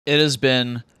It has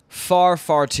been far,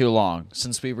 far too long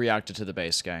since we reacted to the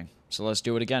Bass Gang. So let's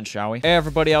do it again, shall we? Hey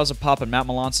everybody, how's it poppin'? Matt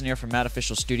Melanson here from Matt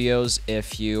Official Studios.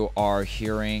 If you are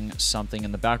hearing something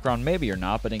in the background, maybe you're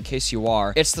not, but in case you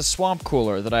are, it's the swamp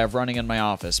cooler that I have running in my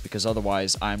office, because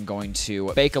otherwise I'm going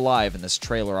to bake alive in this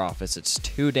trailer office. It's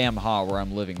too damn hot where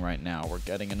I'm living right now. We're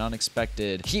getting an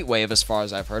unexpected heat wave as far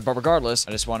as I've heard, but regardless,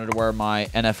 I just wanted to wear my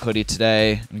NF hoodie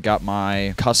today and got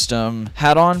my custom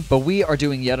hat on, but we are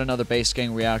doing yet another Bass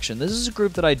Gang reaction. This is a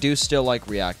group that I do still like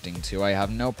reacting to. I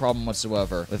have no problem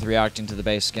whatsoever with reacting to the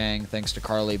Bass Gang, thanks to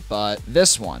Carly, but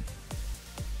this one,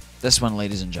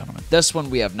 ladies and gentlemen, this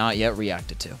one we have not yet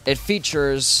reacted to. It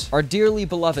features our dearly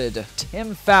beloved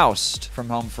Tim Foust from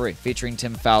Home Free, featuring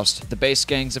Tim Foust, the Bass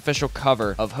Gang's official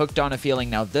cover of Hooked on a Feeling.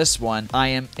 Now this one I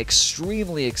am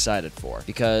extremely excited for,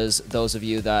 because those of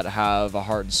you that have a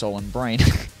heart and soul and brain,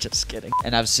 just kidding,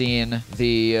 and I've seen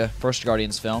the first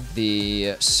Guardians film,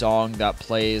 the song that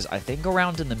plays, I think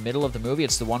around in the middle of the movie,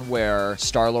 it's the one where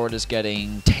Star-Lord is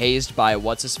getting tased by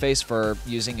what's-his-face for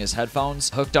using his headphones.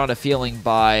 Hooked on a Feeling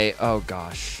by, oh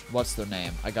gosh, what's their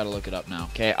name? I gotta look it up now.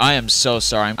 Okay, I am so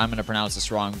sorry. I'm gonna pronounce this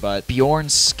wrong, but Bjorn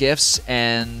Skiffs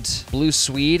and Blue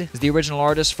Swede is the original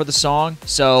artist for the song.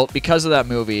 So because of that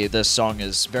movie, this song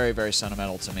is very, very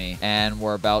sentimental to me, and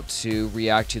we're about to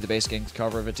react to the Bass Gang's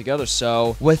cover of it together.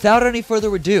 So without any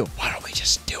further ado, why don't we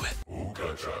just do it?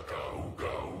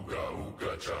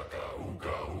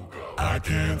 I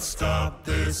can't stop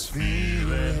this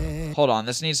feeling. Hold on,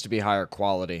 this needs to be higher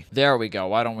quality. There we go.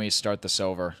 Why don't we start this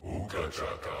over?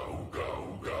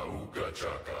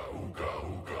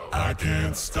 I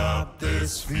can't stop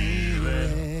this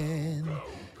feeling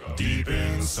deep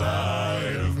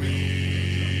inside of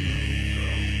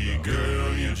me.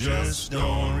 Girl, you just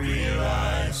don't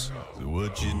realize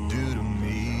what you do to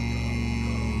me.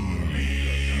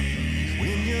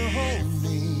 When you hold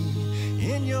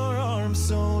me in your arms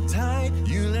so tight,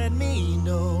 you let me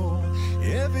know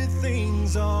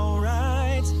everything's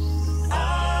alright.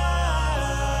 I'm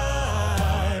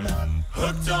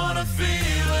hooked on a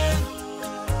feeling.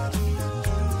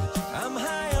 I'm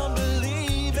high on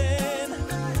believing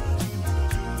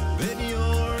that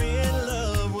you're in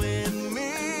love with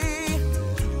me.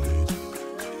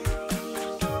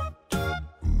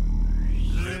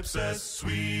 Lips as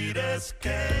sweet as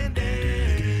candy.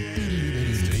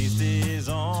 Taste is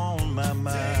on my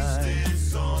mind.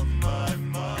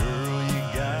 Girl, you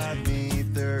got me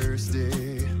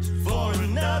thirsty for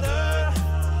another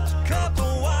cup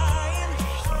of wine.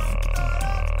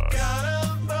 Got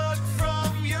a bug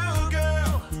from you,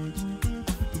 girl,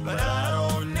 but I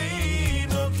don't need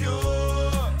no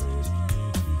cure.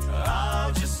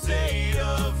 I'll just stay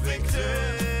a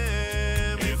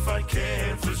victim if I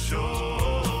can for sure.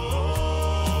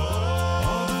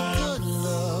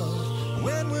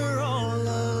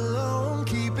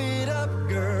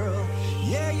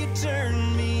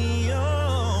 Turn me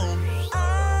on.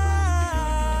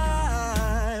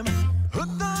 I'm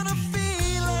hooked on a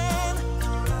feeling.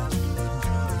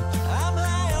 I'm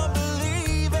high on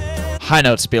believing High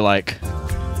notes be like,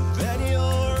 that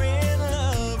you're in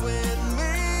love with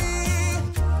me.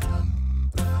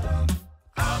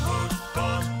 I'm hooked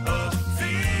on a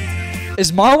feeling.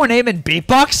 is Marwan Amen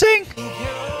beatboxing?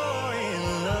 You're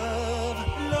in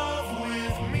love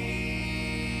with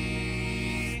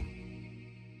me.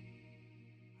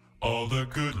 All the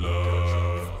good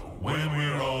love when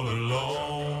we're all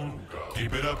alone.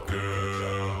 Keep it up,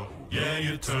 girl. Yeah,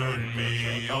 you turn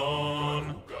me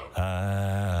on. I'm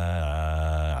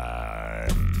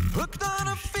hooked on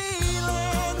a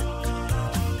feeling.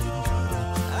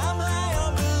 I'm high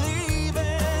on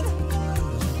believing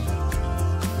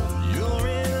you're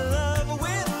in love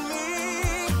with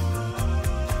me.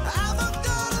 I'm hooked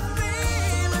on a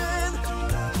feeling.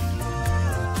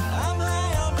 I'm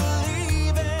high on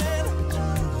believing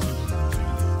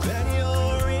that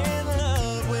you're in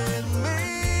love with me.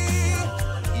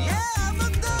 Yeah, I'm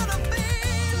hooked on a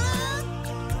feeling.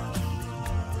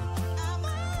 I'm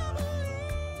high on believing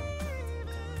that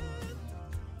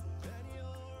you're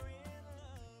in love with me.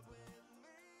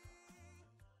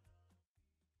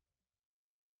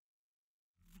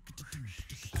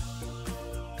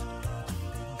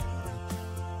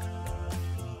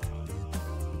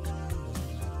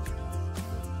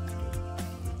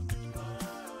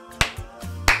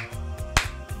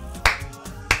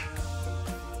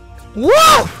 Woo!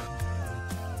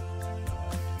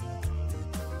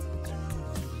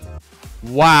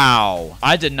 Wow.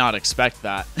 I did not expect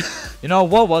that. You know,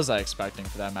 what was I expecting,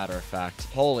 for that matter of fact?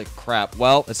 Holy crap.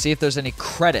 Well, let's see if there's any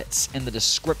credits in the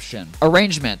description.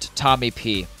 Arrangement, Tommy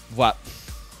P. What?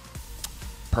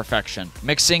 perfection.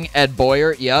 Mixing, Ed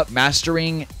Boyer. Yep.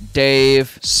 Mastering,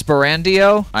 Dave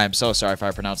Sparandio. I am so sorry if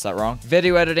I pronounced that wrong.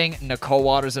 Video editing, Nicole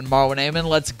Waters and Marwin Amon.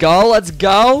 Let's go. Let's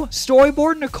go.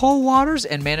 Storyboard, Nicole Waters.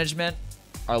 And management,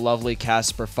 our lovely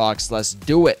Casper Fox. Let's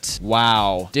do it.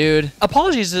 Wow. Dude,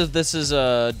 apologies if this is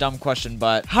a dumb question,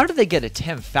 but how did they get a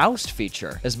Tim Foust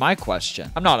feature is my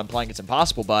question. I'm not implying it's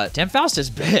impossible, but Tim Foust is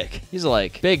big. He's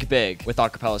like big with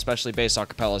acapella, especially bass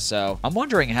acapella. So I'm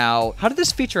wondering how did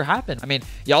this feature happen? I mean,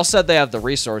 y'all said they have the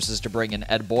resources to bring in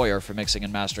Ed Boyer for mixing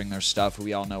and mastering their stuff, who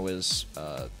we all know is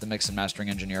the mix and mastering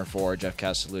engineer for Jeff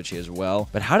Castellucci as well.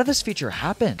 But how did this feature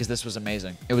happen? Because this was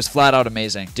amazing. It was flat out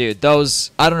amazing. Dude,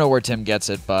 those, I don't know where Tim gets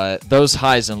it, but those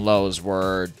highs and lows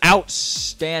were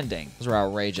outstanding. Those were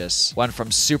outrageous. Went from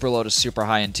super low to super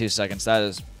high in 2 seconds. That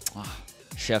is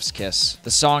chef's kiss. The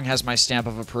song has my stamp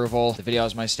of approval. The video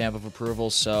has my stamp of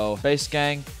approval. So Bass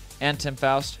Gang and Tim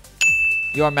Foust,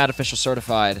 you are Mad Official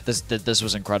certified. This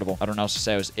was incredible. I don't know what else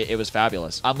to say. It was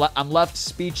fabulous. I'm left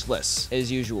speechless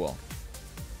as usual.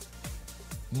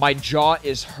 My jaw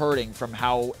is hurting from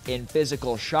how in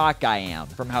physical shock I am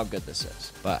from how good this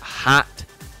is. But hot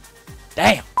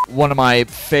damn. One of my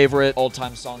favorite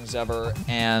old-time songs ever,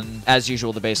 and as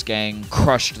usual, the Bass Gang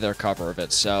crushed their cover of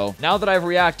it. So now that I've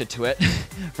reacted to it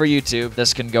for YouTube,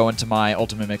 this can go into my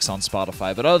ultimate mix on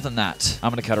Spotify. But other than that, I'm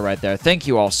gonna cut it right there. Thank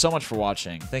you all so much for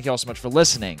watching. Thank you all so much for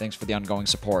listening. Thanks for the ongoing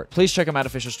support. Please check out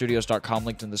madofficialstudios.com,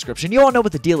 linked in the description. You all know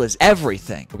what the deal is.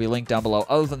 Everything will be linked down below.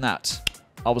 Other than that,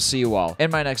 I will see you all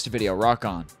in my next video. Rock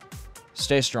on.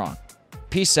 Stay strong.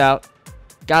 Peace out.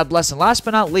 God bless. And last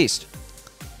but not least,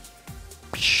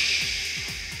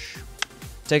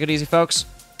 take it easy, folks,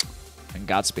 and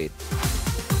Godspeed.